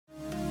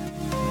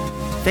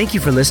Thank you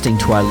for listening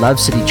to our Love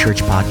City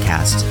Church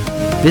podcast.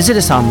 Visit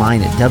us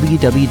online at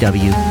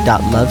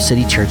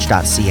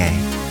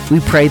www.lovecitychurch.ca. We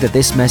pray that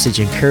this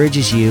message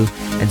encourages you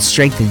and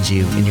strengthens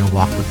you in your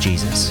walk with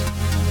Jesus.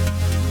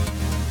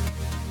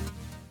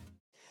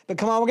 But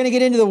come on, we're going to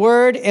get into the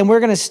Word, and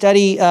we're going to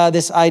study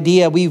this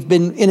idea. We've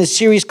been in a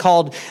series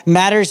called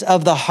Matters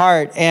of the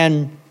Heart,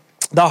 and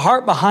the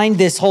heart behind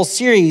this whole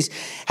series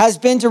has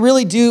been to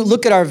really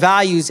look at our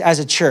values as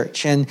a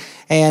church. And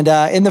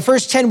in the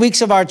first 10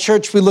 weeks of our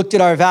church, we looked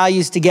at our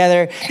values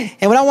together.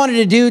 And what I wanted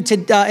to do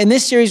in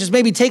this series was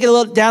maybe take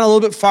it down a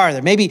little bit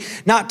farther. Maybe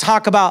not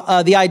talk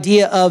about the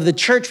idea of the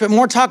church, but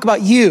more talk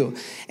about you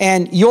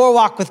and your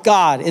walk with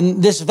God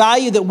and this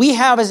value that we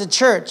have as a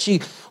church.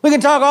 We can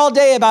talk all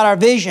day about our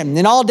vision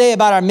and all day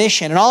about our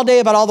mission and all day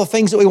about all the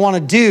things that we want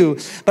to do.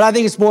 But I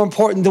think it's more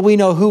important that we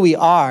know who we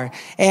are.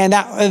 And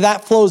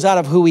that flows out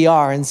of who we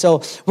are. And so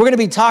we're going to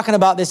be talking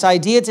about this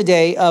idea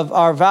today of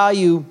our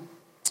value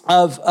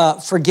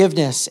of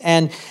forgiveness.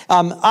 And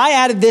I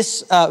added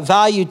this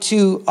value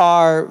to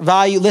our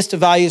list of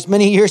values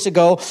many years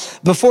ago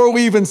before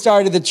we even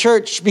started the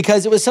church,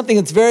 because it was something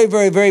that's very,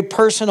 very, very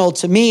personal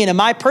to me. And in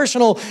my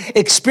personal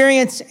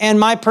experience and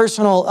my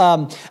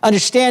personal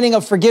understanding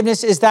of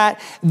forgiveness is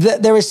that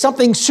there is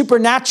something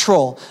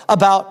supernatural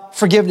about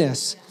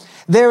forgiveness.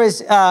 There is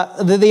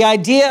the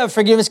idea of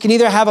forgiveness can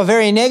either have a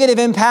very negative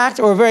impact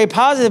or a very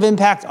positive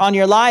impact on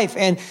your life.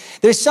 And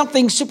there's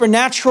something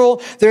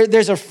supernatural.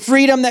 There's a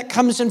freedom that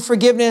comes in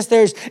forgiveness.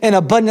 There's an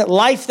abundant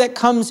life that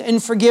comes in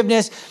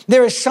forgiveness.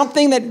 There is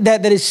something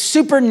that is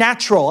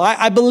supernatural.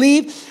 I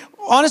believe,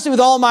 honestly, with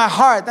all my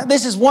heart, that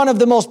this is one of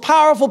the most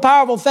powerful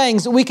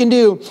things that we can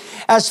do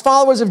as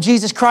followers of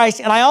Jesus Christ.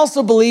 And I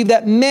also believe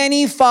that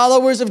many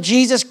followers of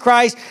Jesus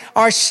Christ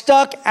are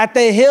stuck at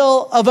the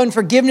hill of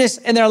unforgiveness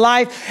in their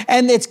life,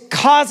 and it's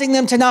causing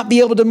them to not be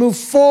able to move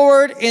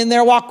forward in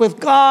their walk with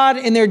God,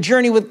 in their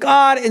journey with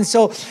God. And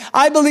so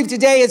I believe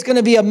today is going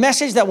to be a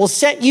message that will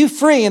set you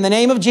free in the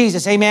name of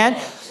Jesus. Amen.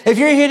 If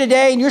you're here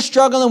today and you're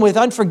struggling with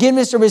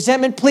unforgiveness or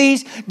resentment,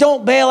 please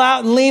don't bail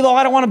out and leave. Oh,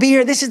 I don't want to be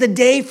here. This is the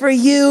day for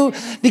you,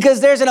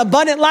 because there's an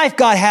abundant life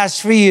God has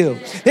for you.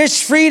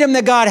 There's freedom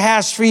that God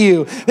has for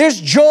you. There's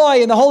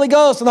joy in the Holy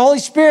Ghost and the Holy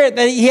Spirit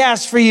that He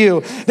has for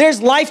you.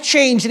 There's life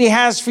change that He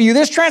has for you.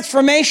 There's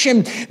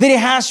transformation that He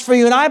has for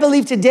you. And I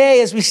believe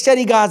today, as we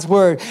study God's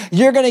Word,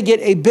 you're going to get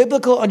a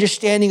biblical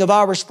understanding of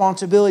our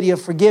responsibility of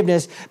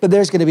forgiveness, but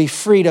there's going to be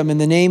freedom in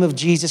the name of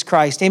Jesus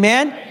Christ.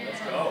 Amen?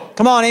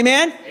 Come on,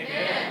 amen?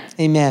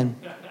 Amen.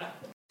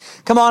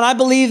 Come on, I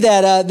believe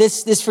that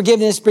this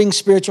forgiveness brings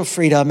spiritual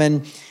freedom.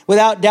 And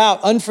without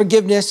doubt,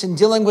 unforgiveness and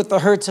dealing with the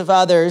hurts of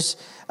others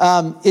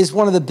is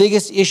one of the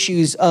biggest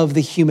issues of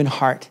the human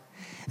heart.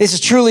 This is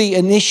truly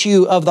an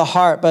issue of the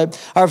heart,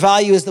 but our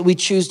value is that we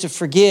choose to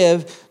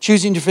forgive.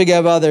 Choosing to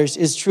forgive others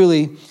is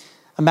truly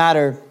a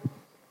matter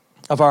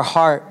of our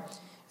heart.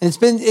 And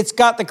it's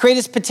got the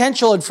greatest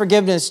potential in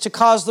forgiveness to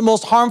cause the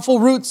most harmful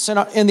roots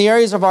in the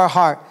areas of our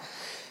heart.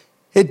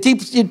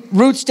 It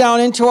roots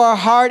down into our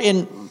heart,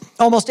 and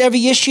almost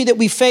every issue that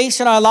we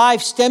face in our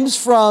life stems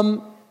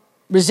from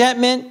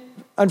resentment,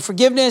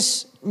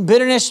 unforgiveness,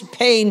 bitterness,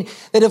 pain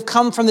that have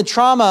come from the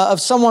trauma of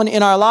someone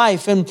in our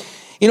life. And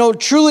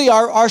truly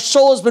our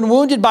soul has been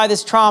wounded by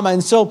this trauma.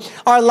 And so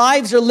our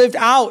lives are lived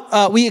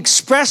out. We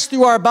express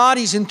through our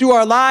bodies and through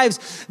our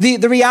lives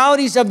the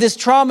realities of this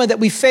trauma that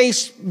we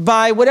face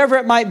by whatever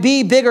it might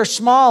be, big or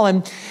small.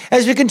 And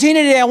as we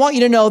continue today, I want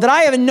you to know that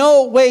I have in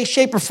no way,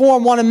 shape, or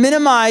form want to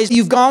minimize what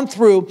you've gone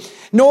through,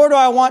 nor do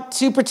I want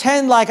to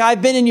pretend like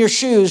I've been in your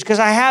shoes, because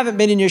I haven't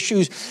been in your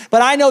shoes.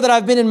 But I know that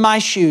I've been in my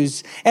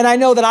shoes, and I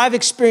know that I've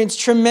experienced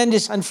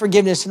tremendous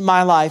unforgiveness in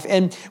my life.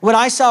 And when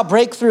I saw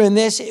breakthrough in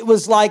this, it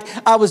was like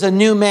I was a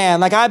new man.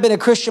 Like I've been a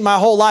Christian my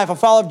whole life, a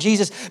follower of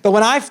Jesus. But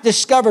when I've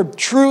discovered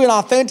true and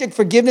authentic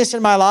forgiveness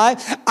in my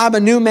life, I'm a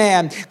new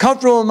man,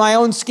 comfortable in my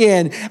own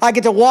skin. I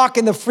get to walk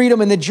in the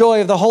freedom and the joy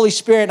of the Holy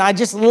Spirit. And I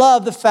just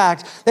love the fact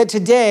that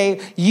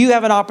today you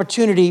have an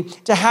opportunity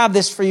to have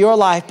this for your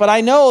life. But I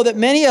know that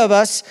many of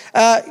us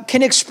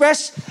can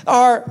express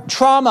our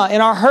trauma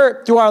and our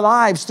hurt through our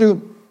lives,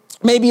 through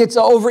maybe it's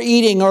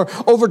overeating or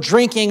over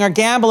drinking or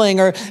gambling,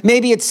 or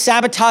maybe it's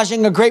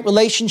sabotaging a great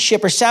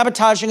relationship or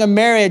sabotaging a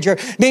marriage, or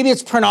maybe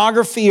it's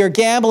pornography or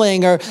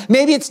gambling, or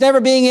maybe it's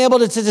never being able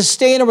to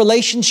stay in a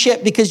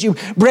relationship because you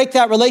break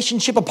that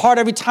relationship apart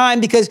every time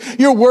because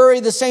you're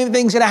worried the same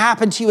thing's going to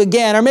happen to you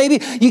again. Or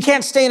maybe you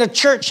can't stay in a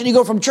church and you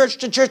go from church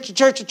to church to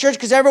church to church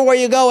because everywhere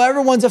you go,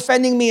 everyone's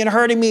offending me and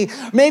hurting me.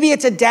 Maybe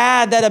it's a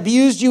dad that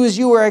abused you as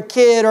you were a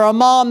kid, or a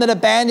mom that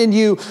abandoned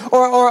you,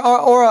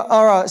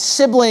 or a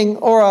sibling,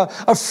 or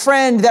a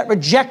friend that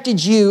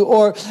rejected you,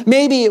 or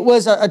maybe it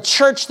was a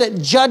church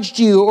that judged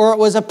you, or it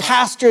was a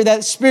pastor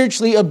that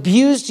spiritually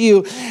abused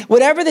you.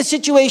 Whatever the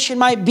situation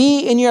might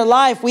be in your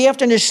life, we have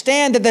to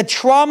understand that the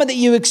trauma that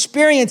you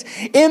experience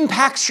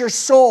impacts your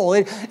soul.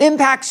 It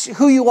impacts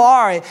who you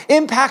are. It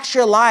impacts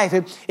your life.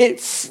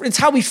 It's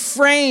how we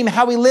frame,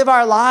 how we live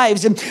our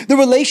lives, and the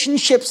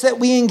relationships that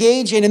we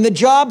engage in, and the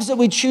jobs that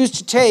we choose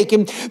to take,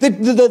 and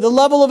the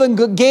level of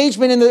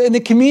engagement in the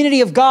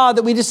community of God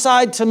that we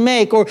decide to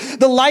make, or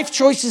the life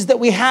choices that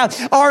we have.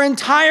 Our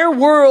entire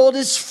world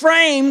is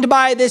framed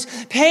by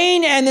this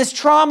pain and this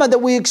trauma that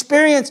we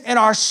experience in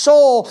our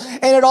soul,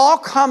 and it all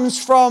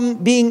comes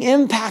from being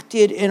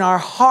impacted in our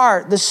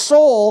heart. The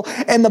soul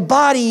and the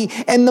body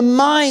and the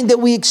mind that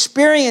we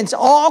experience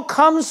all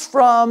comes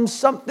from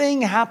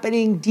something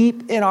happening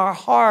deep in our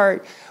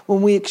heart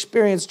when we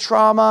experience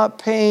trauma,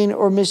 pain,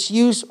 or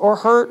misuse, or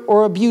hurt,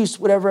 or abuse,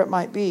 whatever it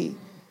might be.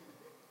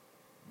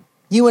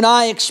 You and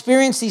I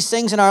experience these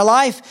things in our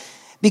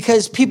life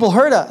because people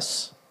hurt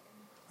us.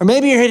 Or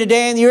maybe you're here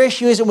today and your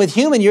issue isn't with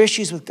human, your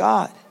issue is with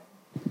God.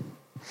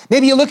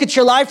 Maybe you look at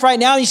your life right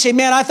now and you say,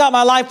 man, I thought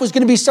my life was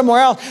going to be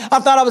somewhere else. I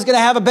thought I was going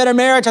to have a better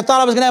marriage. I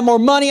thought I was going to have more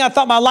money. I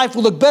thought my life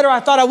would look better.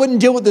 I thought I wouldn't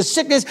deal with the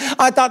sickness.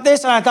 I thought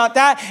this and I thought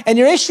that. And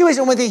your issue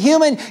isn't with a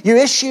human. Your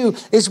issue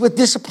is with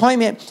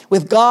disappointment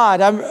with God.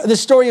 The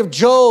story of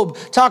Job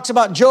talks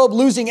about Job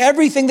losing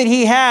everything that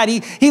he had.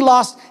 He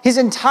lost his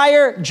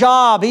entire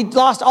job. He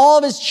lost all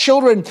of his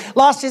children,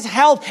 lost his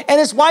health. And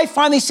his wife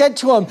finally said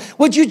to him,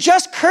 would you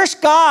just curse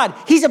God?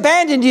 He's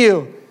abandoned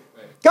you.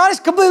 God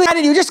has completely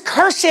abandoned you. Just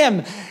curse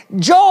him.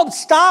 Job,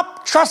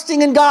 stop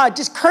trusting in God.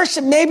 Just curse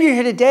him. Maybe you're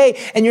here today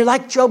and you're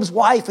like Job's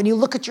wife and you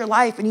look at your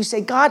life and you say,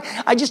 God,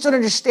 I just don't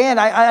understand.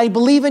 I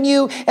believe in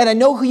you and I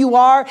know who you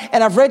are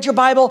and I've read your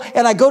Bible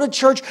and I go to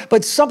church,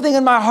 but something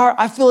in my heart,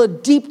 I feel a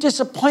deep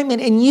disappointment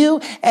in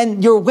you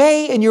and your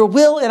way and your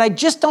will, and I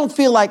just don't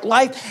feel like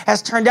life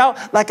has turned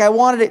out like I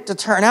wanted it to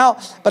turn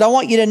out. But I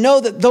want you to know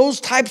that those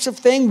types of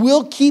things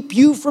will keep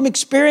you from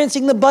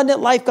experiencing the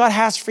abundant life God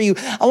has for you.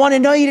 I want to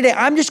know you today.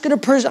 I'm just going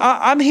to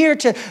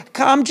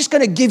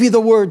give you the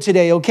word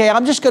today, okay?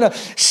 I'm just going to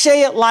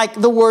say it like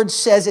the word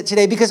says it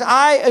today, because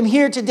I am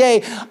here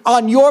today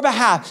on your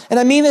behalf, and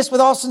I mean this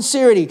with all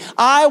sincerity.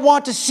 I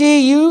want to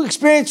see you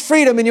experience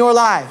freedom in your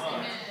life,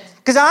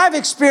 because I've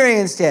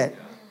experienced it.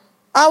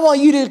 I want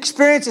you to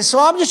experience it. So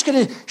I'm just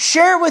going to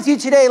share it with you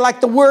today like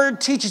the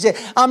word teaches it.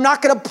 I'm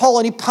not going to pull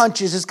any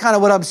punches is kind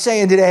of what I'm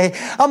saying today.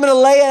 I'm going to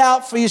lay it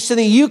out for you so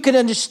that you can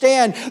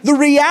understand the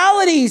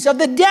realities of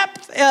the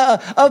depth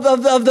of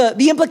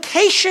the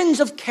implications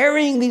of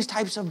carrying these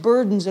types of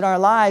burdens in our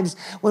lives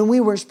when we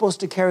weren't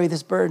supposed to carry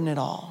this burden at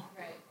all.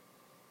 Right.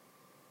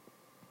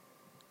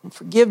 And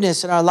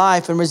forgiveness in our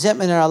life and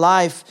resentment in our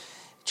life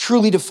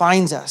truly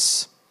defines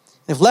us.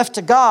 If left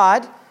to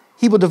God,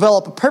 He will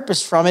develop a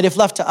purpose from it. If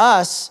left to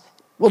us,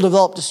 we'll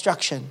develop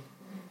destruction.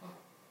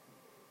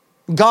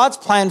 God's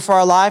plan for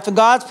our life and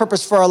God's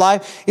purpose for our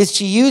life is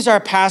to use our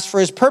past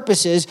for His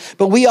purposes,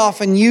 but we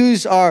often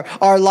use our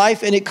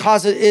life and it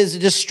is a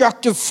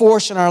destructive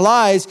force in our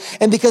lives.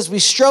 And because we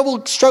struggle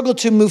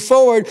to move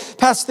forward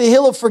past the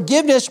hill of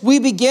forgiveness, we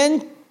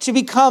begin to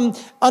become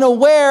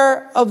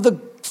unaware of the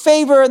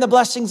favor and the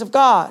blessings of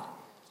God.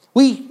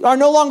 We are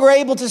no longer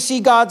able to see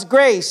God's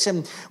grace.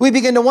 And we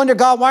begin to wonder,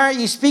 God, why aren't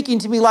you speaking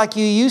to me like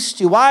you used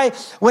to? Why,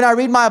 when I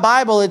read my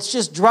Bible, it's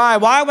just dry?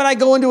 Why, when I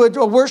go into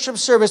a worship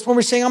service, when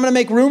we're saying, I'm going to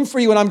make room for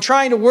you, and I'm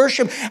trying to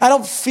worship, I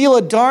don't feel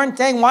a darn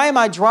thing? Why am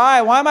I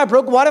dry? Why am I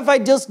broken? What if I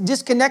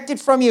disconnected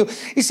from you?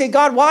 You say,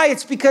 God, why?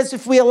 It's because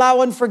if we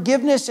allow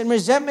unforgiveness and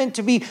resentment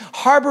to be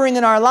harboring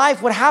in our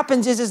life, what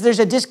happens is there's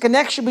a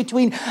disconnection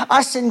between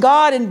us and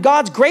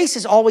God's grace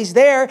is always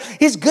there.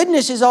 His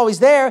goodness is always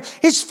there.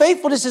 His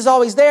faithfulness is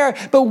always there.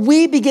 But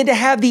we begin to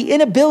have the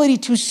inability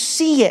to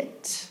see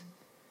it.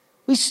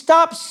 We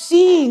stop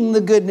seeing the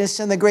goodness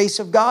and the grace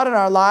of God in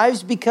our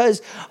lives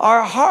because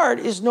our heart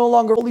is no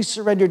longer fully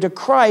surrendered to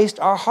Christ.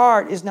 Our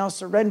heart is now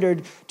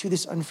surrendered to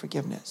this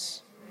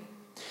unforgiveness.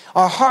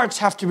 Our hearts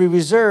have to be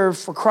reserved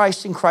for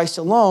Christ and Christ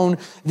alone.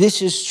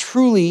 This is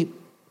truly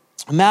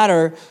a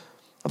matter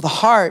of the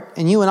heart,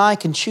 and you and I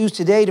can choose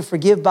today to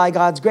forgive by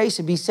God's grace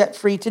and be set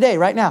free today,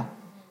 right now.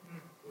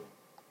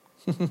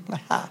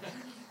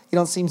 You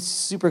don't seem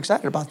super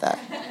excited about that.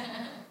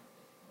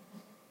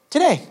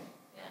 Today.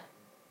 Yeah,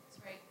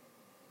 that's right.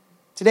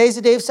 Today's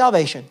the day of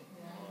salvation.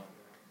 Yeah.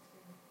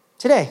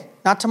 Today,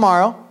 not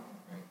tomorrow.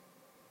 Right.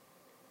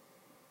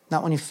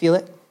 Not when you feel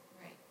it.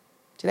 Right.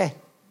 Today.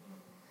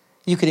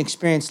 You can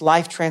experience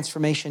life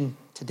transformation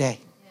today.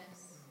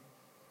 Yes.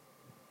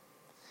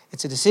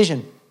 It's a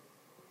decision.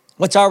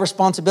 What's our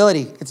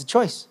responsibility? It's a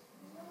choice.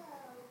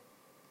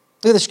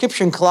 Look at the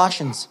scripture in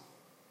Colossians,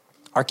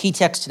 our key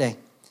text today.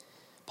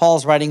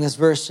 Paul's writing this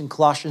verse in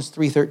Colossians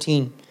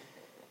 3:13.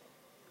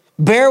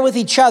 Bear with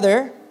each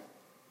other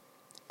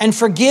and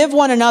forgive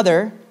one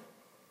another.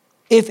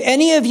 If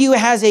any of you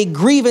has a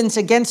grievance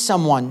against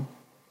someone,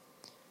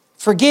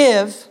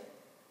 forgive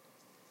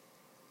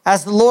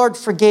as the Lord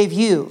forgave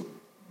you.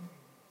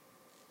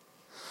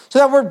 So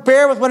that word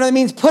bear with one another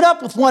means put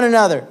up with one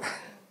another.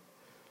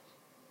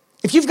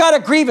 If you've got a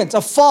grievance,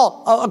 a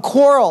fault, a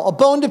quarrel, a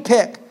bone to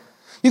pick,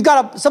 you've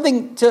got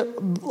something to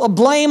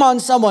blame on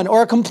someone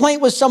or a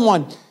complaint with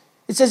someone,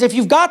 it says if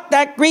you've got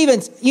that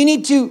grievance, you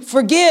need to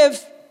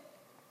forgive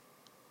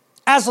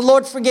as the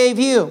Lord forgave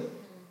you.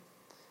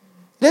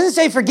 It doesn't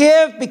say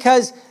forgive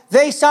because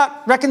they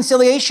sought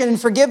reconciliation and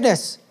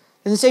forgiveness.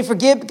 It doesn't say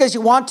forgive because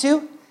you want to.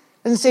 It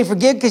doesn't say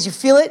forgive because you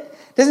feel it.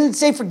 It doesn't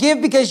say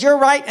forgive because you're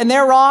right and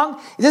they're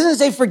wrong. It doesn't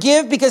say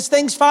forgive because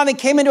things finally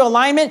came into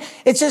alignment.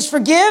 It says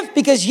forgive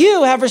because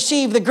you have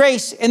received the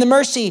grace and the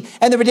mercy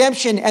and the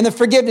redemption and the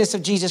forgiveness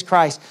of Jesus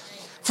Christ.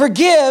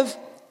 Forgive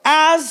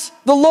as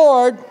the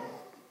Lord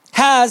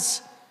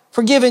has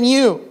forgiven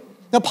you.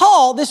 Now,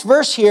 Paul, this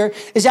verse here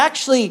is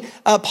actually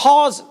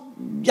Paul's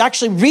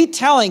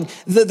retelling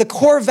the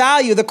core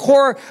value, the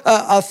core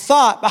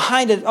thought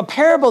behind a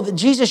parable that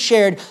Jesus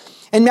shared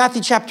in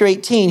Matthew chapter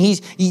 18.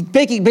 He's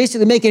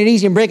basically making it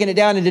easy and breaking it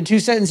down into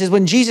two sentences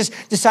when Jesus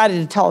decided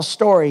to tell a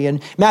story.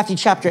 In Matthew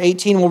chapter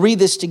 18, we'll read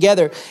this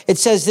together. It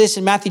says this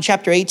in Matthew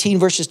chapter 18,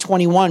 verses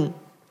 21.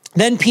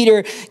 Then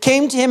Peter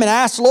came to him and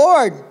asked,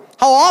 Lord,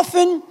 how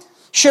often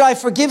should I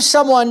forgive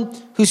someone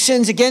who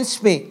sins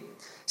against me?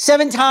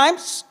 7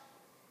 times?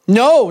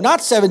 No,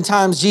 not 7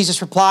 times,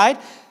 Jesus replied,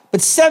 but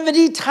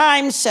 70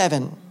 times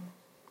 7.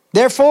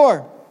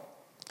 Therefore,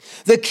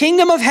 the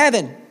kingdom of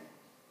heaven,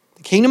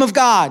 the kingdom of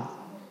God,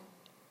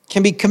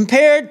 can be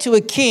compared to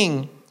a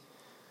king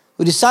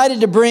who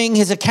decided to bring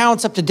his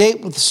accounts up to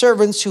date with the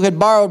servants who had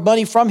borrowed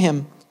money from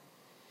him.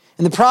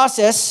 In the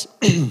process,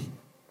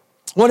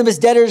 one of his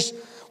debtors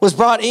was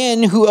brought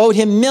in who owed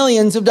him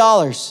millions of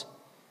dollars.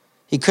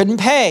 He couldn't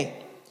pay.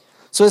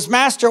 So his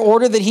master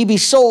ordered that he be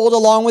sold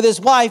along with his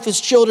wife, his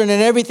children,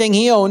 and everything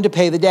he owned to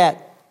pay the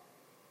debt.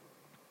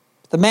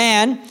 The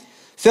man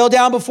fell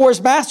down before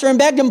his master and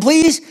begged him,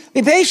 please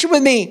be patient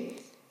with me,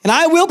 and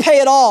I will pay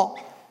it all.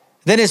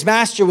 Then his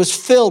master was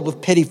filled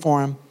with pity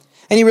for him,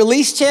 and he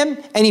released him,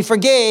 and he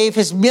forgave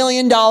his $1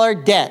 million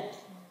debt.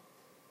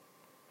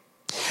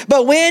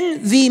 But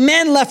when the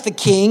men left the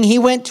king, he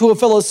went to a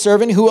fellow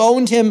servant who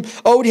owed him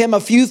a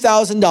few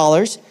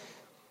 $1,000s.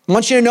 I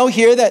want you to know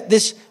here that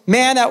this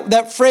man,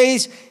 that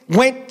phrase,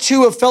 went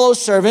to a fellow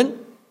servant.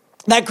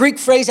 That Greek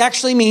phrase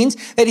actually means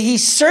that he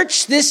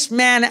searched this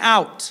man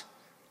out.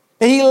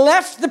 That he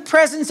left the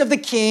presence of the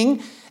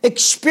king,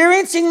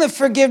 experiencing the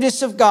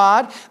forgiveness of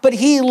God, but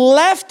he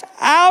left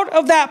out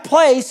of that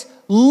place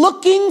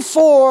looking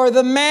for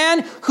the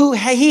man who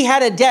he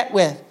had a debt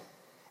with.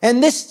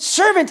 And this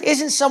servant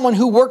isn't someone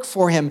who worked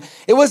for him.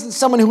 It wasn't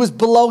someone who was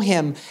below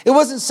him. It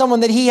wasn't someone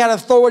that he had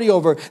authority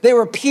over. They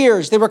were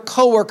peers. They were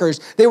co-workers.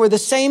 They were the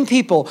same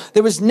people.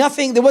 There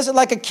wasn't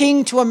like a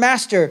king to a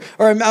master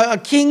or a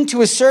king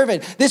to a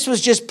servant. This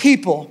was just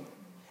people.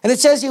 And it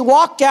says he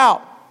walked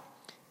out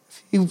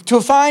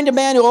to find a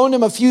man who owed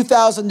him a few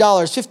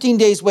 $1,000s, 15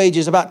 days'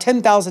 wages, about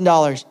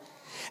 $10,000.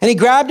 And he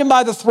grabbed him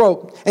by the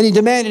throat and he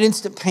demanded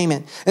instant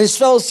payment. And his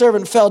fellow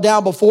servant fell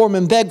down before him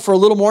and begged for a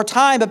little more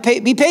time. But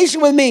be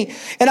patient with me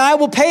and I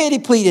will pay it, he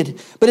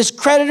pleaded. But his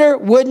creditor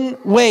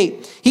wouldn't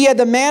wait. He had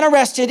the man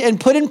arrested and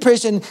put in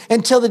prison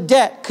until the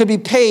debt could be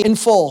paid in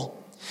full.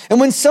 And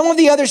when some of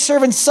the other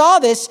servants saw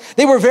this,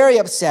 they were very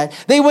upset.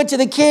 They went to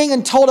the king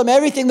and told him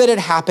everything that had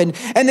happened.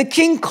 And the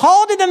king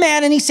called to the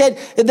man and he said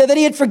that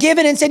he had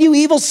forgiven and said, you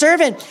evil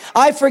servant,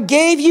 I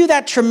forgave you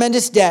that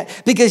tremendous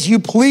debt because you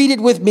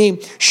pleaded with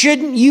me.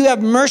 Shouldn't you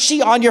have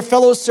mercy on your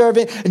fellow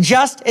servant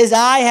just as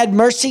I had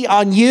mercy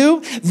on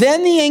you?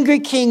 Then the angry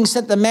king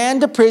sent the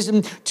man to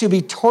prison to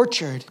be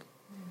tortured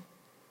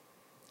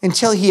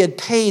until he had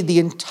paid the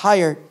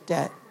entire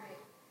debt.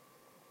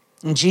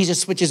 And Jesus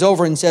switches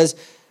over and says,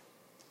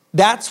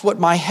 that's what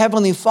my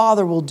heavenly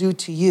Father will do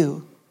to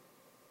you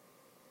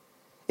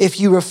if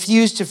you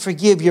refuse to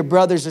forgive your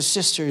brothers or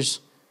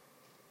sisters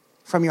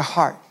from your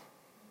heart.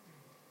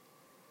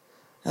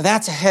 Now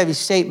that's a heavy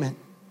statement.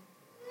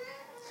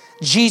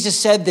 Jesus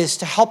said this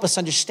to help us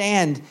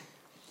understand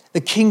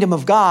the kingdom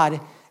of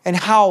God and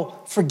how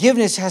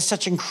forgiveness has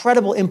such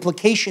incredible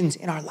implications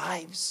in our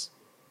lives.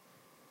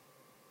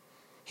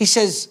 He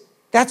says,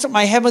 that's what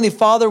my heavenly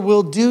Father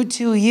will do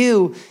to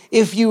you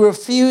if you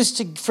refuse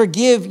to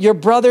forgive your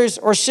brothers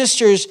or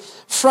sisters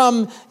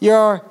from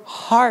your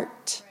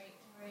heart.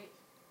 Right.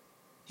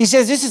 He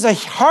says this is a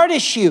heart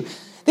issue.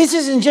 This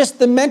isn't just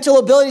the mental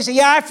ability to say,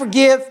 yeah, I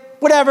forgive,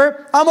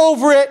 whatever, I'm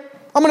over it,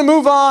 I'm going to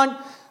move on.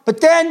 But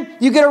then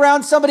you get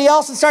around somebody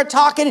else and start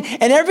talking,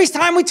 and every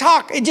time we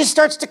talk, it just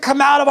starts to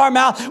come out of our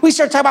mouth. We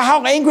start talking about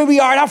how angry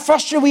we are and how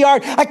frustrated we are.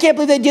 I can't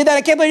believe they did that.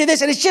 I can't believe they did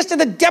this. And it's just in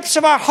the depths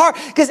of our heart,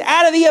 because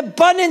out of the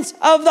abundance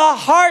of the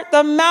heart,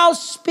 the mouth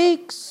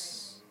speaks.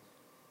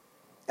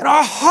 And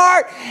our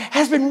heart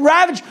has been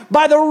ravaged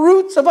by the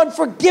roots of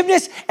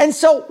unforgiveness. And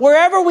so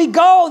wherever we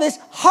go, this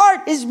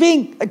heart is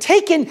being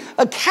taken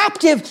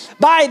captive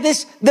by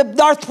this.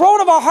 Our throne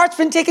of our heart's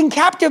been taken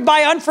captive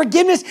by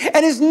unforgiveness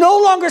and is no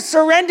longer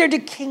surrendered to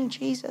King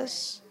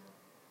Jesus.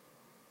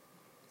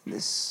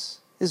 This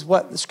is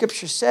what the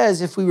scripture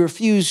says. If we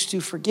refuse to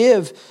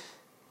forgive,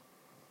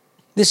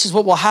 this is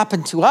what will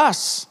happen to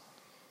us.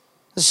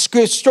 The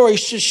story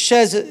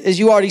says, as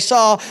you already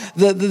saw,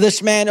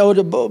 this man owed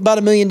about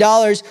 $1 million,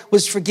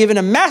 was forgiven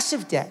a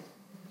massive debt.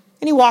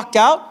 And he walked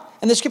out,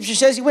 and the scripture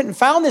says he went and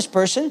found this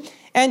person,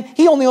 and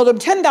he only owed him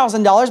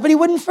 $10,000, but he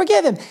wouldn't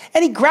forgive him.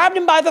 And he grabbed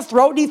him by the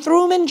throat, and he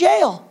threw him in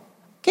jail.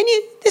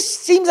 This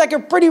seems like a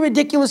pretty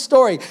ridiculous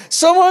story.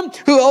 Someone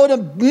who owed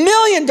 $1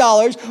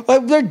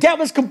 million, their debt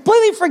was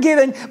completely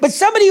forgiven, but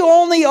somebody who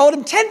only owed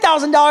him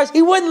 $10,000,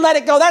 he wouldn't let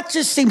it go. That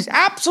just seems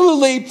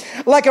absolutely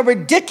like a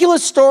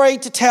ridiculous story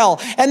to tell.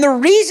 And the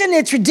reason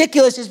it's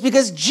ridiculous is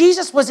because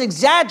Jesus was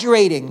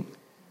exaggerating.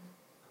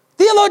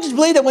 Theologians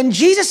believe that when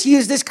Jesus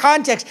used this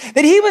context,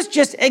 that he was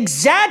just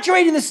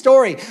exaggerating the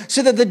story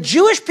so that the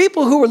Jewish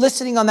people who were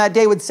listening on that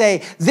day would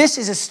say, this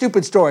is a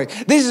stupid story.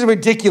 This is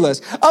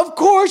ridiculous. Of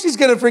course he's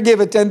going to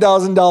forgive a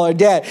 $10,000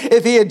 debt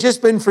if he had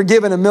just been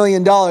forgiven $1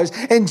 million.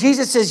 And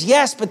Jesus says,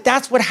 yes, but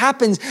that's what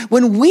happens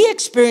when we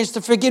experience the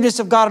forgiveness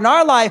of God in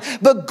our life,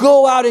 but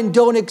go out and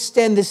don't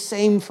extend the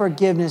same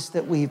forgiveness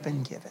that we've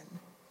been given.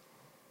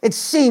 It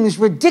seems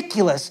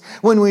ridiculous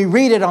when we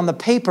read it on the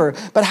paper,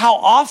 but how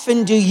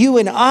often do you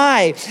and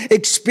I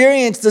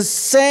experience the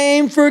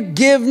same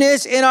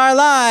forgiveness in our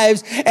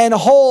lives and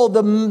hold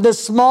the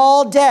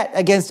small debt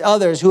against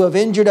others who have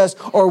injured us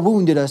or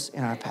wounded us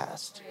in our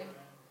past?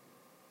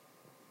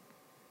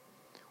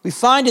 We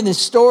find in this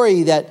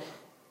story that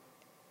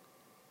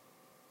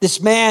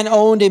this man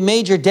owned a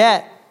major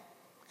debt.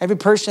 Every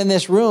person in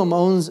this room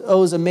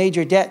owes a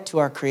major debt to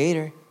our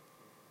Creator.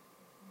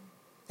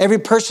 Every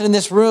person in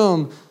this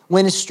room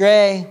went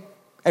astray.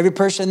 Every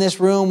person in this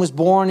room was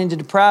born into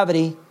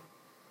depravity.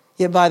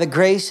 Yet by the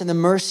grace and the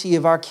mercy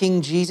of our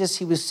King Jesus,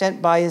 he was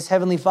sent by his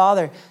heavenly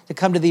Father to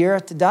come to the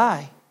earth to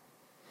die.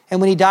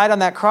 And when he died on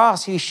that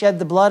cross, he shed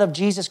the blood of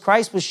Jesus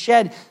Christ was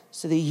shed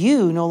so that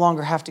you no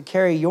longer have to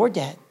carry your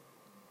debt.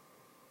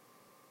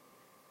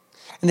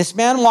 And this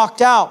man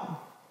walked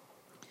out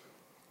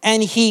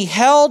and he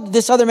held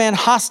this other man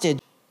hostage.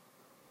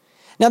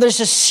 Now there's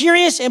a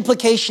serious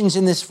implications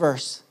in this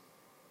verse.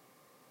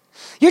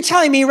 You're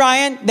telling me,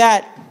 Ryan,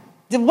 that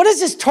what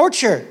is this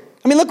torture?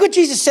 I mean, look what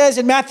Jesus says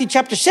in Matthew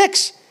chapter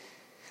 6.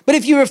 But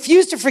if you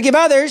refuse to forgive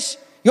others,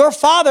 your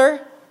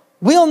Father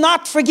will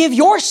not forgive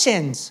your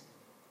sins.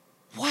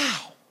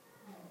 Wow.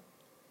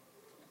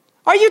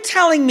 Are you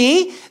telling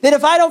me that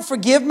if I don't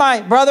forgive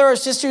my brother or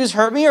sister who's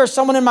hurt me or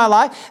someone in my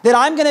life, that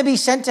I'm going to be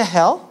sent to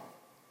hell?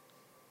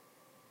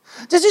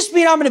 Does this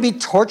mean I'm going to be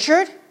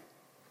tortured?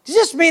 Does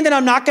this mean that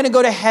I'm not going to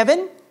go to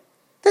heaven?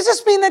 Does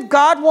this mean that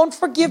God won't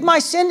forgive my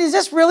sin? Is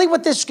this really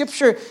what this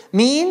scripture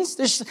means?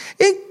 There's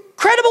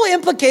incredible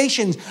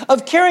implications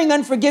of carrying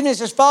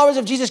unforgiveness as followers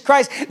of Jesus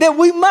Christ that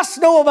we must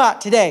know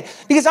about today.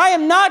 Because I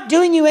am not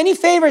doing you any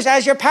favors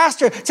as your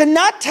pastor to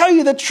not tell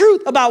you the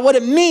truth about what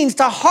it means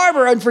to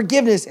harbor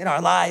unforgiveness in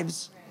our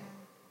lives.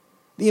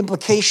 The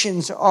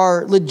implications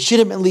are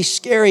legitimately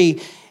scary.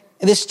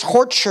 This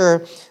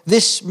torture,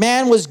 this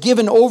man was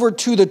given over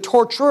to the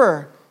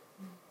torturer.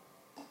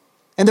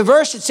 In the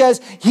verse, it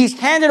says, he's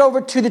handed over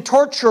to the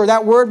torturer.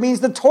 That word means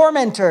the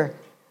tormentor.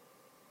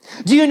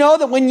 Do you know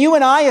that when you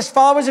and I, as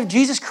followers of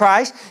Jesus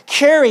Christ,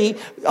 carry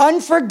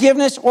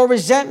unforgiveness or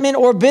resentment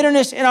or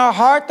bitterness in our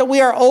heart, that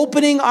we are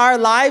opening our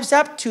lives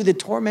up to the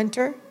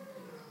tormentor?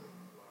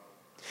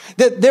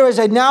 That there is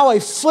now a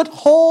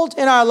foothold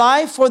in our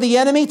life for the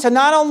enemy to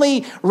not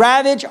only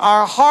ravage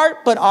our heart,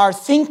 but our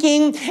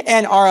thinking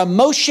and our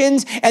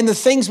emotions and the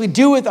things we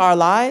do with our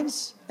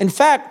lives. In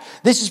fact,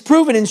 this is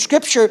proven in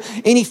Scripture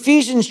in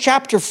Ephesians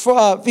chapter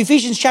 4,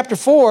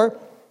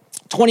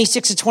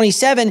 26 to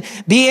 27.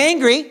 Be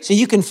angry, so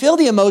you can feel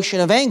the emotion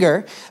of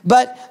anger,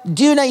 but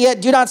do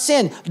not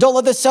sin. Don't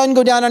let the sun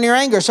go down on your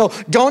anger. So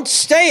don't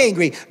stay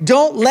angry.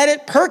 Don't let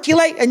it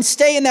percolate and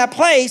stay in that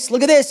place.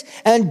 Look at this.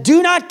 And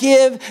do not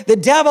give the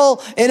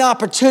devil an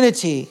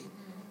opportunity.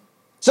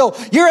 So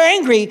you're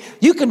angry,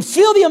 you can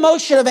feel the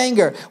emotion of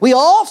anger. We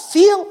all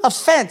feel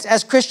offense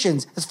as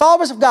Christians, as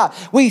followers of God.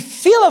 We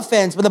feel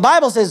offense, but the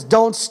Bible says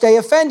don't stay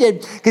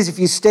offended, because if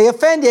you stay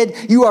offended,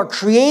 you are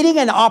creating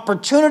an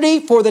opportunity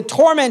for the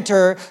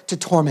tormentor to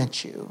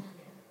torment you.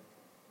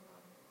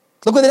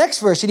 Look at the next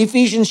verse in 2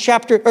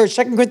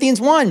 Corinthians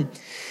 1.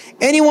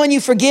 Anyone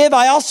you forgive,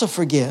 I also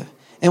forgive.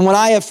 And when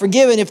I have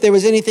forgiven, if there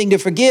was anything to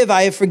forgive,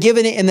 I have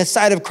forgiven it in the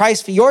sight of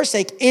Christ for your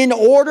sake, in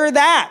order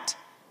that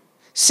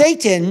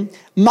Satan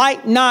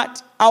might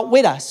not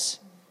outwit us.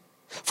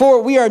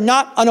 For we are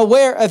not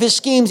unaware of his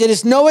schemes. It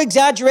is no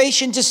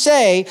exaggeration to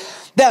say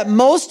that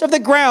most of the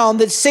ground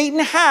that Satan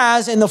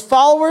has in the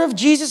follower of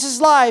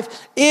Jesus'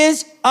 life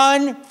is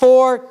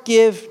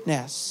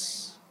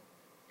unforgiveness.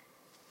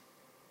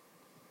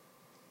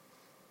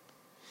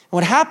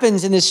 What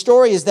happens in this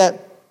story is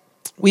that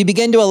we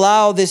begin to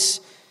allow this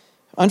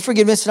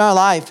unforgiveness in our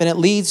life, and it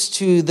leads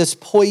to this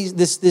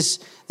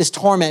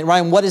torment.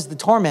 Ryan, what is the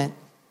torment?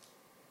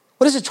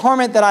 What is the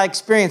torment that I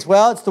experience?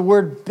 Well, it's the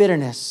word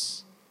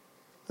bitterness.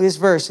 Look at this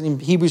verse in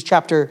Hebrews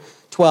chapter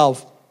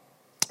 12,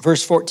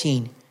 verse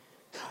 14.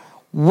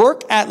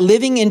 Work at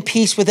living in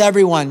peace with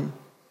everyone.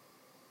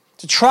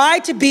 to try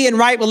to be in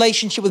right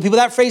relationship with people.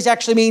 That phrase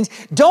actually means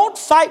don't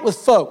fight with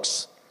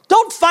folks.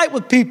 Don't fight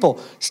with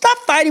people. Stop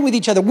fighting with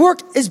each other.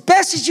 Work as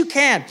best as you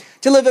can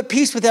to live at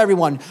peace with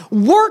everyone.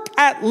 Work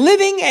at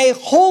living a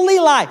holy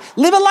life.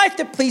 Live a life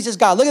that pleases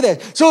God. Look at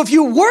this. So if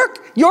you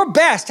work your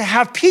best to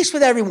have peace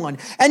with everyone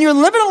and you're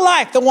living a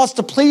life that wants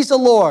to please the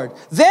Lord,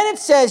 then it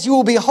says you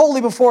will be holy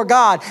before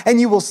God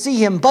and you will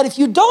see him. But if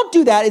you don't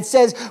do that, it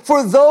says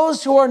for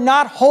those who are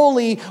not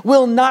holy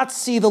will not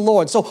see the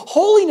Lord. So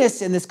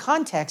holiness in this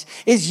context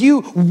is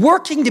you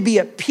working to be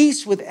at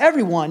peace with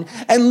everyone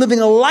and living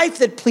a life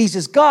that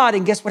pleases God.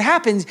 And guess what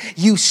happens?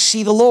 You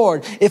see the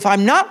Lord. If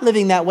I'm not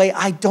living that way,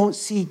 I don't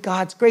see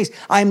God's grace.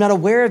 I'm not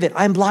aware of it.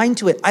 I'm blind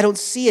to it. I don't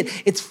see it.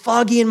 It's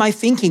foggy in my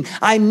thinking.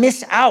 I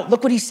miss out.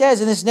 Look what he says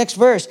in this next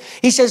verse.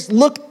 He says,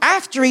 look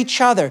after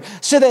each other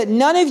so that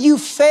none of you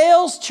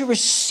fails to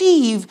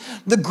receive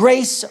the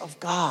grace of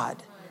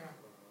God.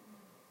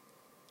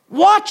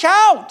 Watch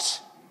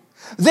out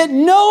that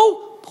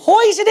no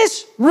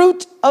poisonous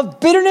root of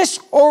bitterness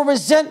or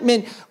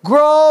resentment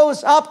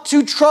grows up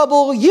to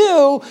trouble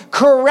you,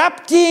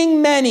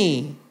 corrupting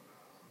many,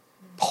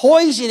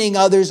 poisoning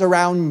others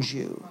around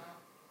you.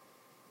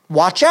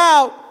 Watch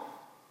out.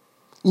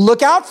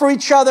 Look out for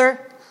each other.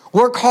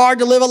 Work hard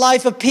to live a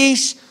life of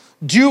peace.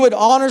 Do what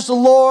honors the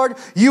Lord.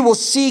 You will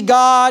see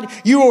God.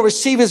 You will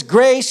receive his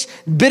grace.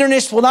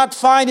 Bitterness will not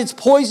find its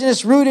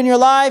poisonous root in your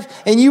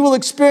life, and you will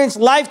experience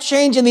life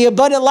change in the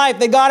abundant life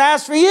that God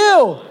has for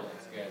you.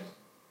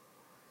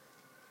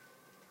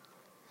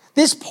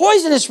 This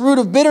poisonous root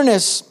of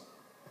bitterness,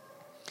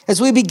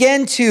 as we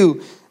begin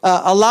to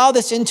allow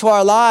this into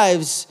our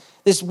lives,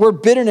 this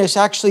word bitterness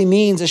actually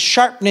means a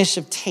sharpness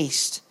of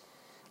taste,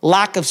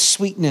 lack of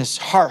sweetness,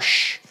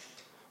 harsh,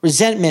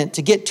 resentment,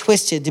 to get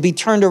twisted, to be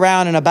turned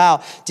around and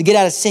about, to get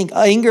out of sync,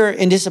 anger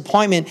and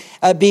disappointment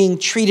at being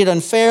treated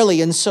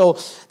unfairly. And so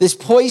this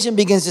poison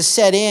begins to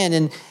set in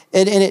and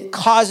it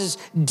causes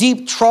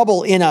deep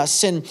trouble in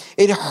us, and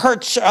it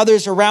hurts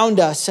others around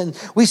us, and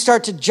we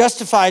start to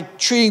justify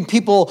treating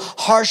people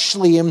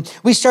harshly, and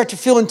we start to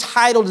feel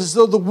entitled as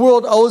though the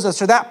world owes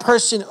us or that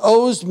person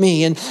owes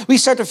me, and we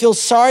start to feel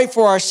sorry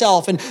for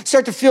ourselves and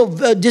start to feel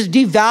just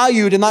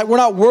devalued and like we're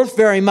not worth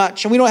very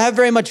much and we don't have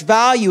very much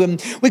value,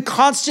 and we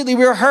constantly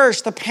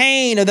rehearse the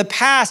pain of the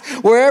past.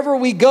 Wherever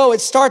we go,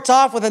 it starts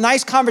off with a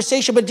nice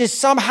conversation, but just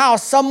somehow,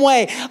 some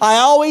way, I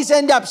always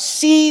end up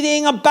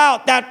seething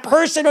about that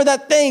person or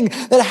that thing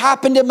that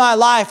happened in my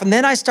life. And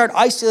then I start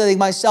isolating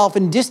myself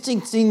and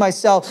distancing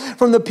myself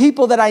from the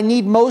people that I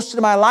need most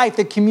in my life,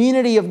 the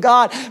community of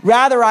God.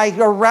 Rather,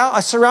 I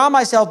surround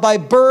myself by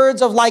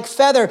birds of like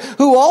feather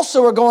who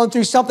also are going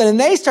through something, and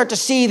they start to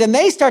seethe and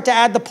they start to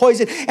add the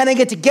poison, and I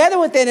get together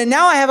with it. And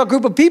now I have a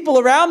group of people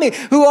around me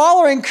who all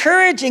are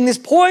encouraging this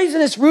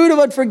poisonous root of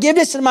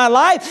unforgiveness in my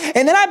life.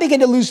 And then I begin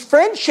to lose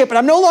friendship, and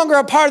I'm no longer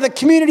a part of the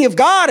community of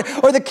God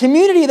or the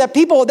community that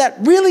people that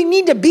really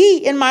need to be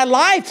in my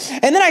life.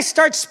 And then I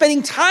start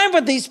spending time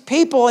with these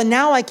people, and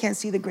now I can't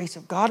see the grace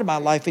of God in my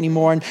life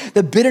anymore. And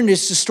the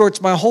bitterness distorts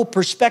my whole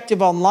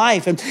perspective on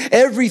life, and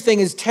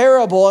everything is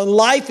terrible, and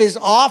life is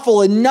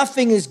awful, and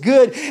nothing is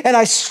good. And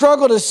I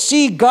struggle to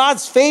see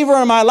God's favor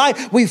in my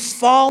life. We've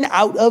fallen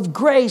out of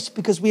grace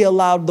because we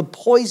allowed the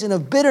poison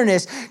of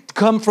bitterness to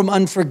come from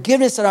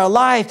unforgiveness in our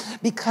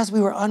life because we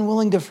were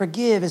unwilling to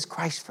forgive as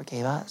Christ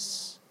forgave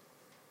us.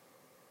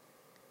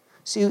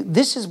 See,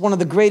 this is one of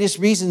the greatest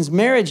reasons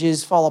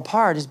marriages fall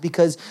apart, is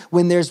because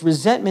when there's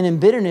resentment and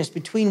bitterness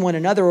between one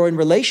another or in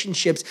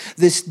relationships,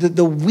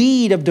 the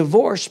weed of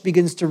divorce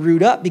begins to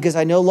root up because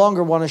I no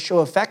longer want to show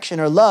affection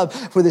or love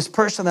for this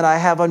person that I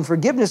have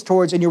unforgiveness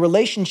towards. In your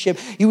relationship,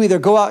 you either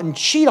go out and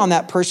cheat on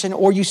that person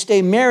or you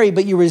stay married,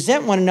 but you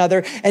resent one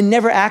another and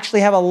never actually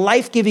have a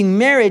life-giving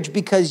marriage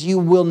because you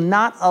will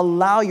not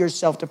allow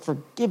yourself to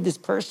forgive this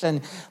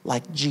person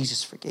like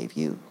Jesus forgave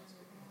you.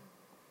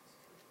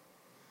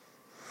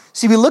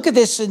 See, we look at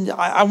this and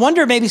I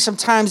wonder maybe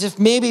sometimes if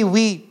maybe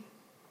we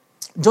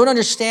don't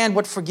understand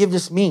what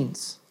forgiveness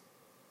means.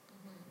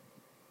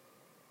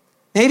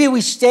 Maybe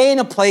we stay in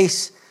a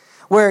place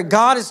where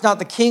God is not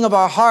the king of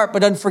our heart,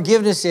 but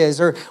unforgiveness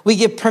is, or we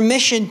give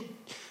permission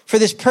for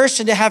this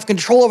person to have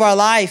control of our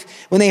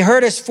life when they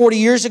hurt us 40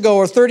 years ago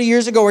or 30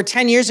 years ago or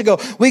 10 years ago.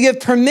 We give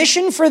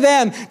permission for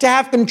them to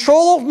have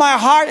control of my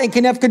heart and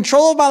can have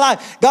control of my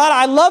life. God,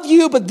 I love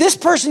you, but this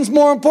person's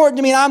more important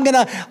to me, and I'm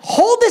going to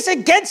hold this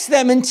against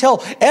them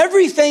until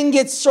everything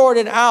gets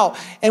sorted out.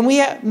 And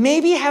we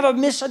maybe have a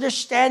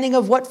misunderstanding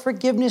of what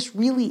forgiveness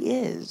really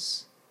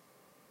is.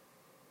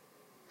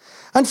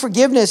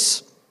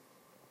 Unforgiveness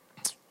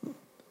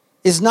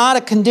is not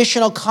a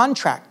conditional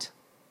contract.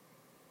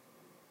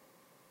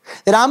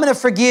 That I'm going to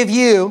forgive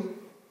you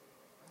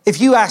if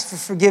you ask for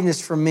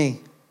forgiveness from me.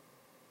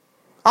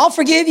 I'll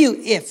forgive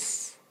you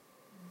if.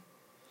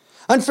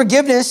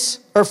 Unforgiveness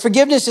or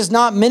forgiveness is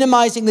not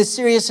minimizing the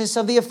seriousness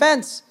of the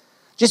offense.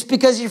 Just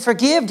because you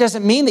forgive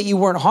doesn't mean that you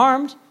weren't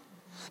harmed.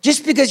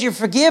 Just because you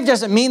forgive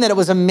doesn't mean that it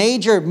was a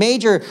major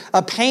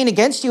pain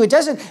against you. It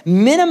doesn't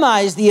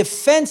minimize the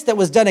offense that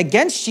was done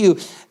against you.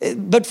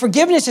 But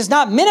forgiveness is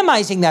not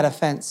minimizing that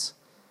offense.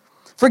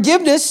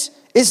 Forgiveness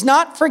is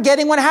not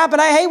forgetting what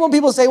happened. I hate when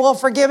people say, well,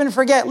 forgive and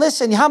forget.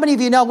 Listen, how many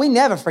of you know we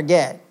never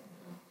forget?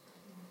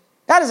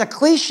 That is a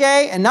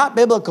cliche and not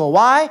biblical.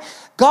 Why?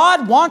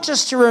 God wants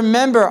us to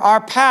remember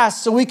our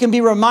past so we can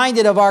be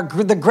reminded of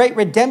the great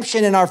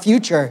redemption in our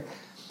future.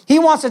 He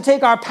wants to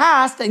take our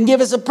past and give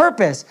us a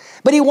purpose,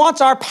 but he wants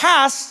our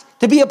past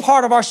to be a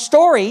part of our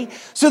story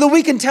so that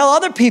we can tell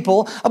other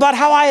people about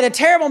how I had a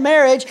terrible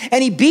marriage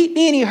and he beat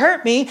me and he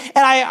hurt me and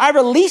I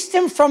released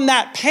him from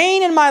that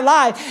pain in my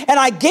life and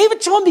I gave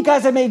it to him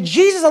because I made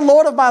Jesus the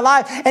Lord of my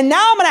life and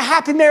now I'm in a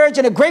happy marriage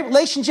and a great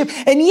relationship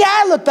and yeah,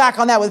 I look back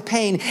on that with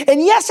pain and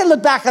yes, I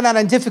look back on that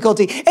on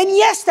difficulty and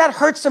yes, that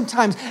hurts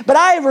sometimes, but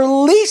I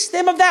released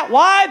them of that.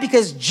 Why?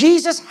 Because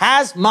Jesus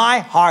has my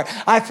heart.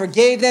 I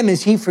forgave them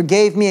as he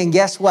forgave me and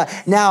guess what?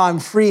 Now I'm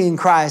free in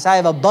Christ. I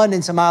have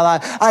abundance in my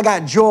life. I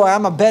got joy.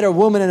 I'm a better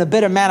woman and a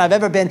better man I've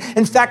ever been.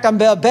 In fact, I'm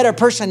a better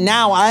person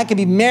now. I can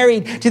be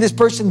married to this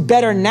person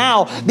better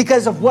now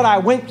because of what I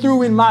went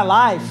through in my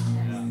life.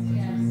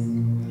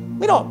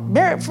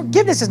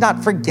 Forgiveness is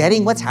not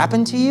forgetting what's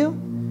happened to you.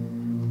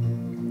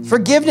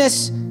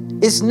 Forgiveness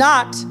is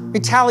not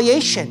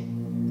retaliation.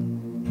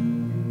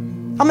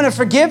 I'm going to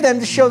forgive them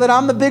to show that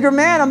I'm the bigger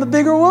man. I'm the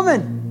bigger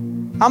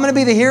woman. I'm going to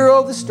be the hero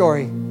of the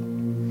story.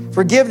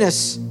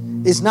 Forgiveness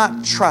is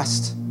not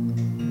trust.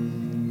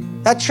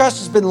 That trust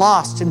has been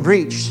lost and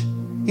breached.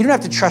 You don't have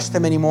to trust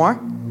them anymore.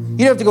 You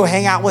don't have to go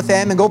hang out with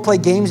them and go play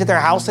games at their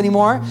house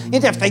anymore. You don't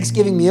have to have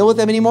Thanksgiving meal with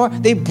them anymore.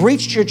 They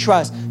breached your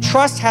trust.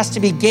 Trust has to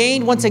be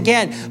gained once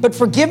again. But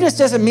forgiveness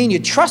doesn't mean you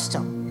trust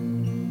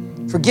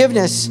them.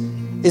 Forgiveness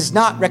is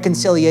not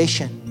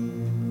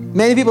reconciliation.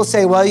 Many people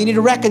say, well, you need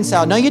to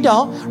reconcile. No, you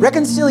don't.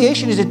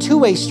 Reconciliation is a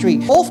two-way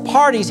street. Both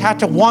parties have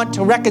to want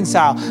to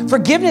reconcile.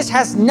 Forgiveness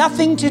has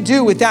nothing to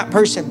do with that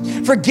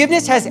person.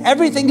 Forgiveness has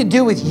everything to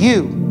do with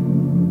you.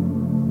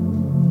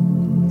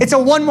 It's a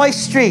one-way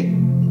street.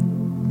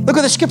 Look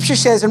what the scripture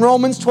says in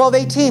Romans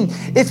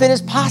 12:18. If it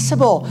is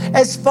possible,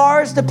 as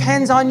far as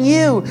depends on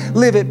you,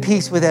 live at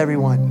peace with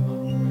everyone.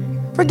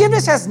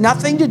 Forgiveness has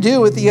nothing to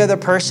do with the other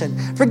person.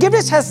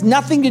 Forgiveness has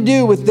nothing to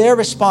do with their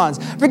response.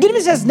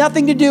 Forgiveness has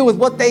nothing to do with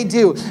what they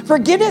do.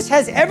 Forgiveness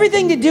has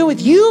everything to do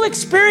with you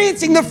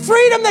experiencing the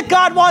freedom that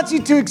God wants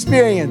you to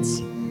experience.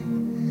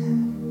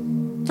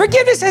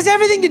 Forgiveness has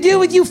everything to do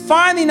with you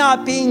finally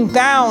not being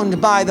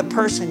bound by the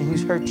person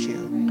who's hurt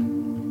you.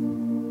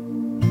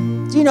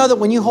 Do you know that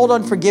when you hold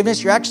on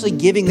forgiveness, you're actually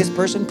giving this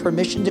person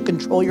permission to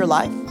control your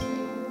life?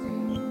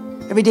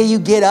 Every day you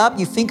get up,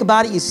 you think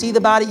about it, you see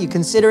about it, you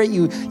consider it,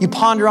 you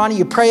ponder on it,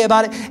 you pray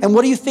about it. And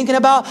what are you thinking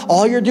about?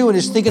 All you're doing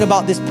is thinking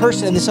about this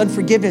person and this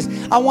unforgiveness.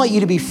 I want you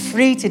to be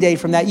free today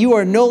from that. You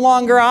are no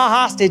longer a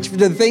hostage to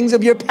the things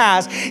of your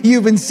past.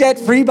 You've been set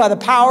free by the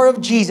power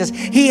of Jesus.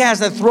 He has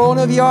the throne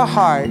of your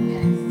heart.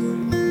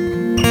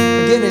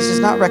 Forgiveness is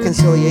not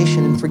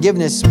reconciliation, and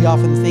forgiveness we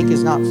often think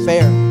is not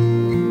fair.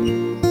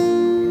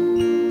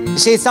 You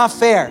see, it's not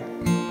fair.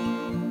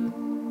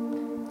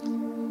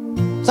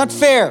 It's not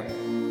fair.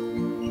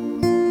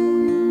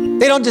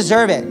 They don't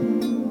deserve it.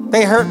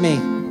 They hurt me.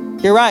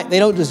 You're right, they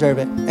don't deserve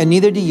it. And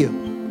neither do you.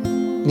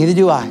 Neither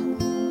do I.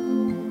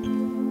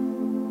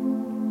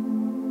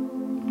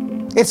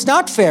 It's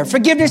not fair.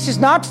 Forgiveness is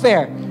not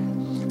fair.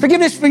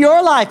 Forgiveness for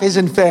your life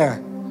isn't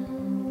fair.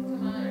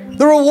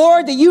 The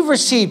reward that you've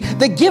received,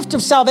 the gift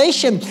of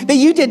salvation, that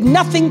you did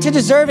nothing to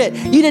deserve it.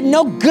 You did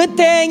no good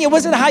thing. It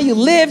wasn't how you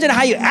lived and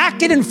how you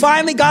acted. And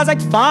finally, God's like,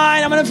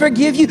 fine, I'm going to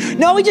forgive you.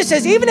 No, he just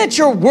says, even at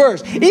your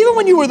worst, even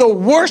when you were the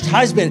worst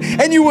husband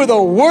and you were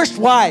the worst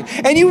wife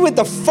and you were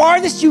the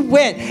farthest you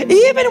went,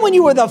 even when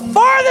you were the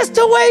farthest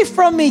away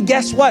from me,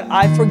 guess what?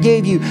 I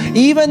forgave you.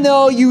 Even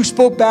though you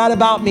spoke bad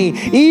about me,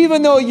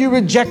 even though you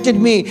rejected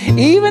me,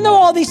 even though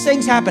all these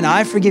things happened,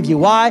 I forgive you.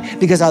 Why?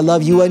 Because I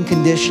love you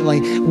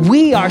unconditionally.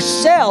 We ourselves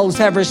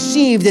have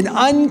received an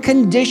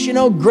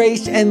unconditional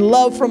grace and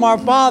love from our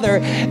Father.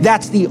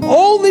 That's the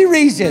only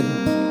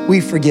reason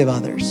we forgive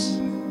others.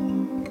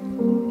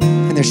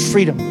 And there's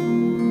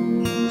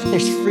freedom.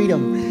 There's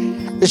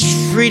freedom.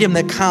 There's freedom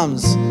that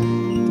comes.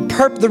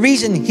 The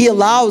reason he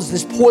allows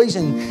this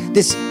poison,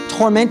 this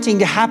tormenting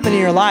to happen in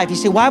your life. You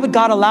say, why would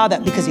God allow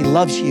that? Because he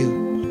loves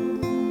you.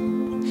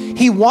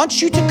 He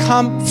wants you to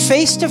come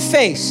face to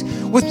face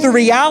with the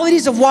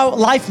realities of what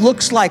life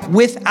looks like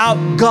without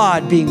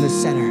God being the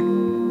center.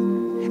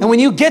 And when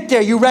you get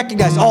there, you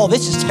recognize, oh,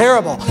 this is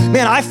terrible.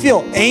 Man, I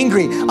feel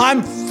angry.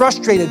 I'm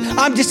frustrated.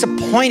 I'm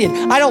disappointed.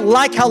 I don't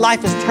like how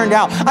life has turned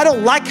out. I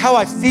don't like how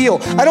I feel.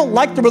 I don't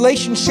like the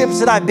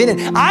relationships that I've been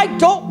in. I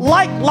don't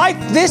like life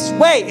this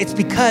way. It's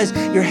because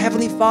your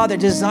Heavenly Father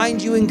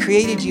designed you and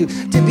created you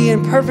to be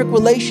in perfect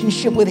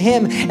relationship with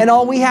him. And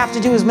all we have to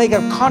do is make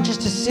a conscious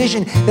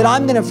decision that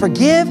I'm going to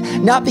forgive,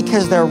 not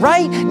because they're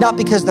right, not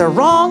because they're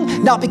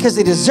wrong, not because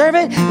they deserve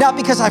it, not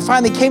because I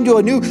finally came to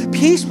a new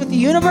peace with the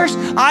universe.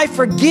 I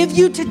forgive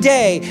you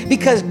today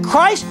because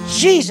Christ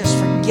Jesus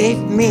forgave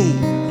me.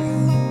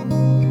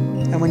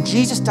 And when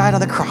Jesus died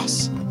on the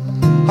cross,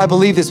 I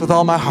believe this with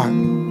all my heart,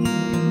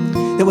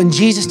 that when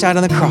Jesus died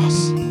on the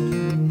cross,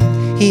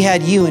 he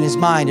had you in his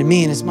mind and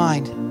me in his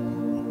mind.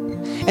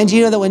 And do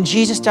you know that when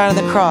Jesus died on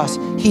the cross,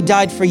 he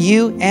died for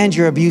you and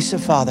your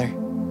abusive father.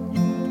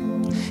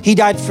 He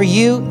died for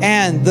you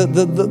and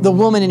the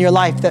woman in your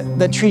life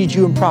that treated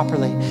you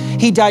improperly.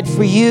 He died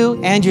for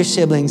you and your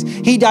siblings.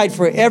 He died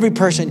for every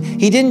person.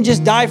 He didn't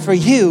just die for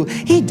you,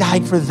 he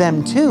died for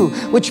them too,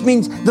 which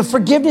means the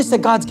forgiveness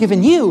that God's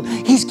given you,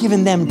 he's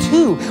given them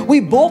too. We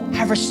both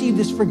have received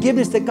this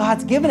forgiveness that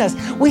God's given us.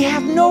 We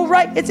have no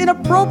right. It's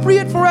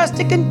inappropriate for us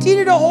to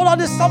continue to hold on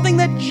to something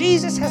that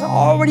Jesus has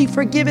already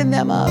forgiven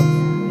them of.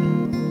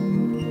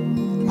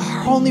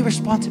 Our only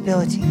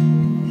responsibility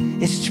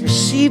is to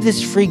receive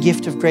this free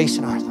gift of grace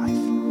in our life.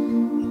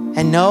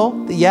 And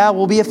know that, yeah,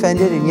 we'll be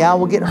offended, and yeah,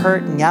 we'll get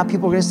hurt, and yeah,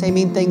 people are going to say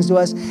mean things to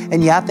us,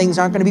 and yeah, things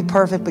aren't going to be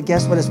perfect, but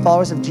guess what? As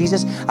followers of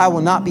Jesus, I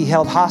will not be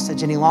held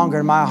hostage any longer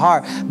in my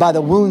heart by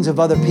the wounds of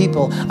other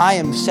people. I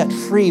am set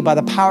free by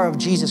the power of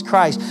Jesus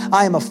Christ.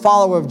 I am a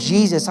follower of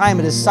Jesus. I am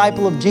a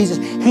disciple of Jesus.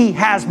 He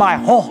has my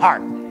whole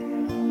heart.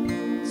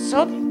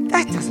 So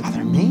that doesn't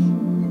bother me.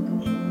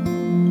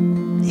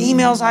 The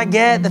emails I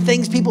get, the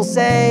things people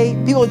say,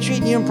 people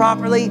treating you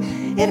improperly,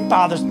 it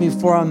bothers me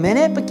for a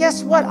minute, but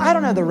guess what? I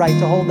don't have the right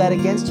to hold that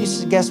against you,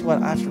 so guess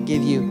what? I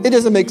forgive you. It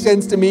doesn't make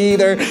sense to me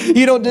either.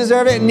 You don't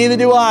deserve it, and neither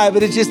do I,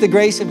 but it's just the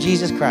grace of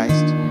Jesus Christ.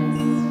 I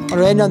want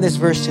to end on this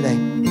verse today.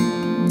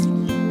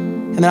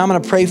 And then I'm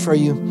going to pray for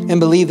you and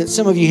believe that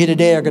some of you here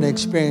today are going to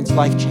experience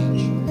life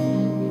change.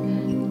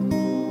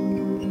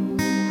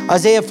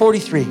 Isaiah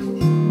 43.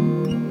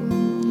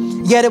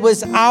 Yet it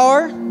was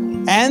our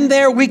and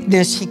their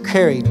weakness he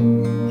carried.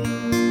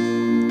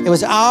 It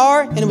was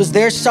our and it was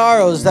their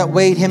sorrows that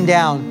weighed him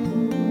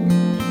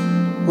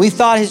down. We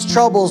thought his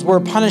troubles were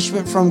a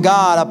punishment from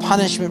God, a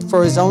punishment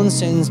for his own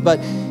sins, but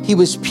he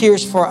was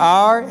pierced for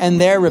our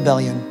and their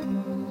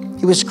rebellion.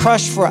 He was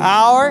crushed for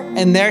our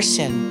and their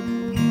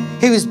sin.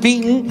 He was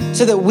beaten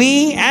so that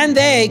we and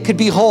they could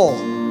be whole.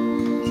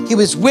 He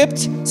was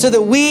whipped so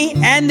that we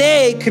and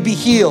they could be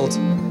healed.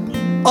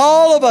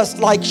 All of us,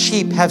 like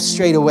sheep, have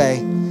strayed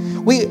away.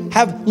 We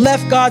have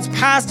left God's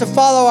path to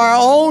follow our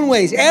own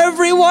ways.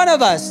 Every one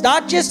of us,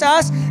 not just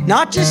us,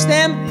 not just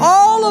them,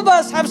 all of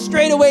us have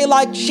strayed away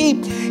like sheep.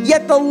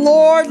 Yet the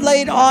Lord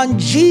laid on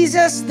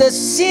Jesus the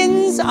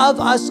sins of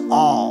us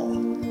all.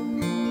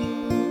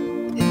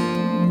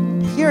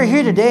 If you're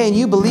here today and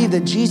you believe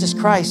that Jesus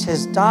Christ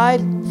has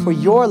died for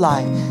your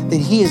life, then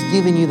he has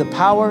given you the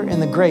power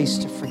and the grace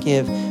to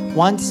forgive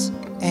once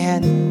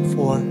and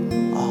for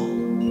all.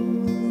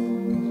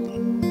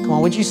 Come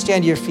on, would you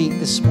stand to your feet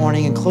this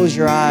morning and close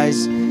your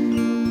eyes?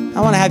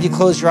 I want to have you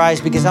close your eyes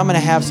because I'm going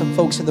to have some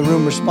folks in the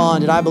room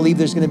respond, and I believe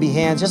there's going to be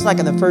hands, just like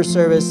in the first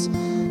service,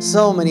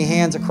 so many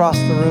hands across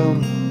the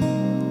room.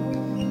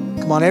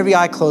 Come on, every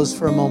eye closed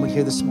for a moment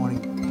here this morning.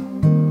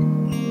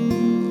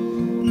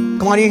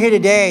 Come on, you're here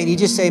today and you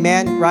just say,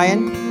 man,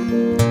 Ryan,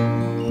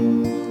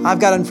 I've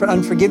got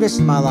unforgiveness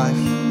in my life.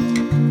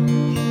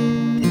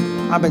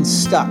 I've been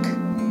stuck.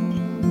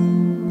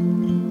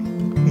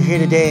 You're here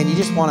today and you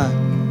just want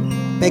to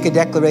make a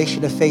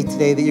declaration of faith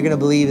today that you're going to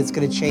believe it's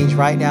going to change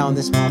right now in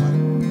this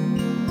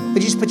moment.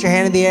 But you just put your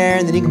hand in the air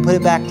and then you can put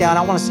it back down.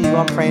 I want to see who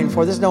I'm praying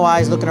for. There's no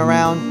eyes looking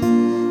around.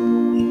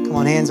 Come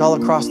on, hands all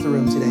across the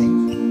room today.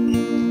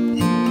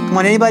 Come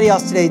on, anybody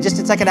else today? Just,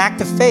 it's like an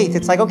act of faith.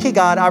 It's like, okay,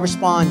 God, I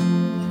respond.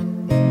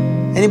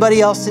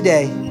 Anybody else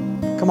today?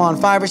 Come on,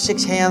 5 or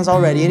 6 hands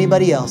already.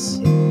 Anybody else?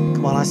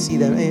 Come on, I see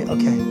them.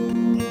 Okay.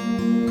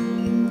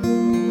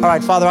 All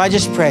right, Father, I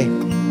just pray.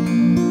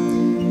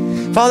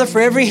 Father,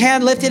 for every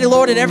hand lifted,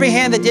 Lord, and every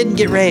hand that didn't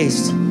get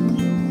raised.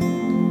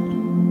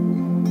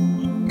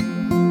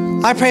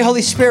 I pray,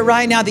 Holy Spirit,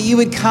 right now that you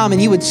would come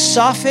and you would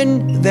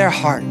soften their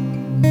heart.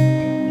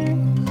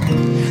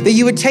 That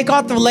you would take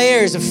off the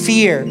layers of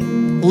fear,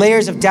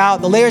 layers of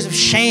doubt, the layers of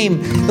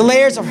shame, the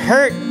layers of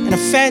hurt and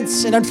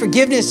offense and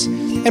unforgiveness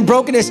and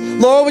brokenness.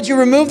 Lord, would you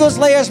remove those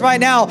layers right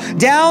now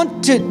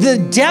down to the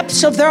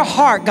depths of their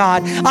heart,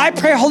 God. I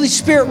pray, Holy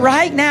Spirit,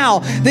 right now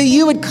that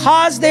you would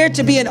cause there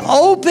to be an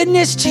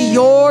openness to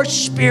your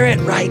Spirit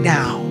right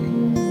now.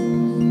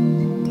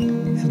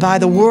 And by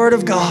the word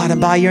of God and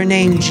by your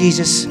name,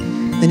 Jesus,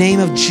 the name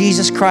of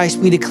Jesus Christ,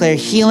 we declare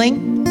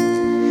healing.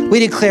 We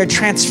declare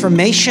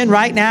transformation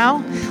right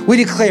now. We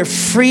declare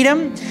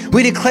freedom.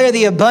 We declare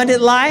the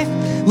abundant life.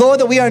 Lord,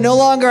 that we are no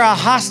longer a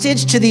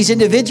hostage to these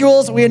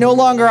individuals. We are no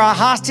longer a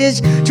hostage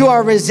to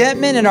our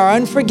resentment and our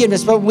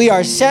unforgiveness, but we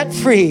are set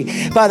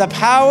free by the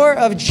power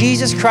of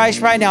Jesus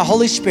Christ right now.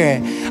 Holy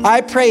Spirit,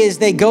 I pray as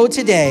they go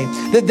today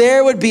that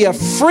there would be a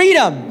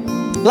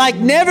freedom like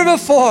never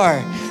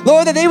before.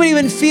 Lord, that they would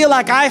even feel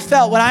like I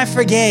felt when I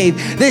forgave.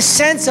 This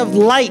sense of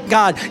light,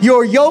 God.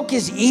 Your yoke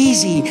is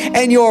easy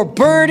and your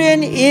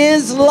burden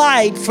is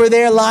light for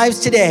their lives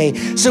today.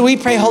 So we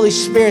pray, Holy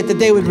Spirit, that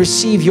they would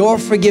receive your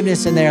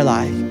forgiveness in their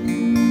life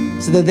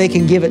so that they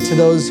can give it to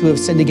those who have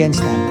sinned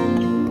against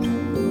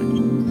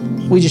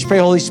them. We just pray,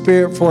 Holy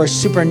Spirit, for a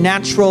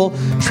supernatural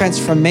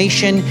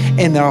transformation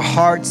in their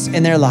hearts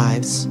and their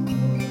lives.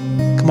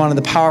 Come on, in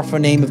the powerful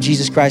name of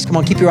Jesus Christ. Come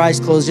on, keep your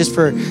eyes closed just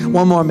for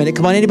one more minute.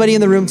 Come on, anybody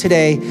in the room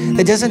today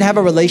that doesn't have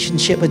a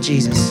relationship with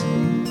Jesus?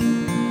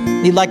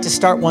 you'd like to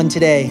start one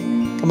today,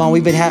 come on,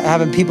 we've been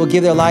having people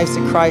give their lives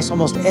to Christ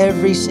almost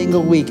every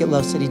single week at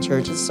Love City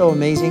Church. It's so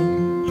amazing.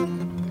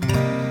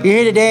 You're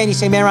here today and you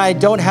say, man, I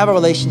don't have a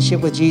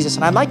relationship with Jesus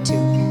and I'd like to.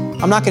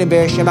 I'm not going to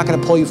embarrass you. I'm not going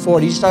to pull you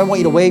forward. I want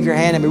you to wave your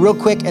hand at me real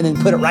quick and then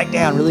put it right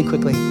down really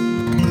quickly.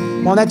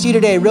 Come on, that's you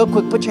today. Real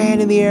quick, put your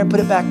hand in the air and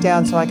put it back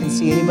down so I can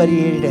see anybody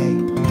here today.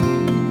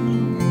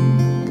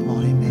 Come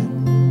on, amen.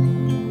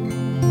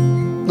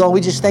 Lord,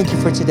 we just thank you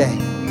for today.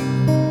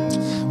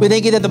 We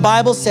thank you that the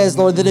Bible says,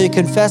 Lord, that if you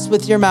confess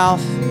with your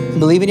mouth and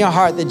believe in your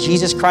heart that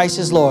Jesus Christ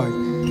is Lord,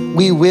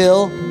 we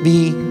will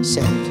be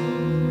saved.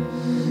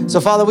 So,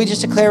 Father, we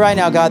just declare right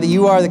now, God, that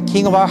you are the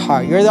King of our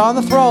heart. You're on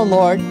the throne,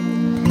 Lord.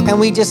 And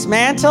we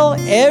dismantle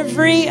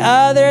every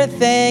other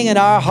thing in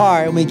our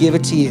heart and we give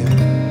it to you.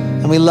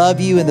 And we love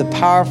you in the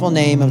powerful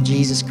name of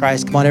Jesus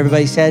Christ. Come on,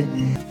 everybody said.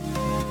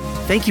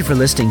 Thank you for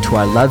listening to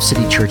our Love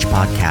City Church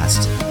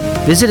podcast.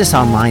 Visit us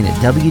online at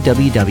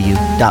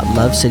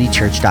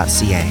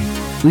www.lovecitychurch.ca.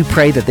 We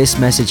pray that this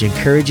message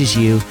encourages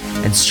you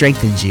and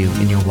strengthens you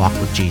in your walk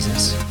with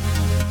Jesus.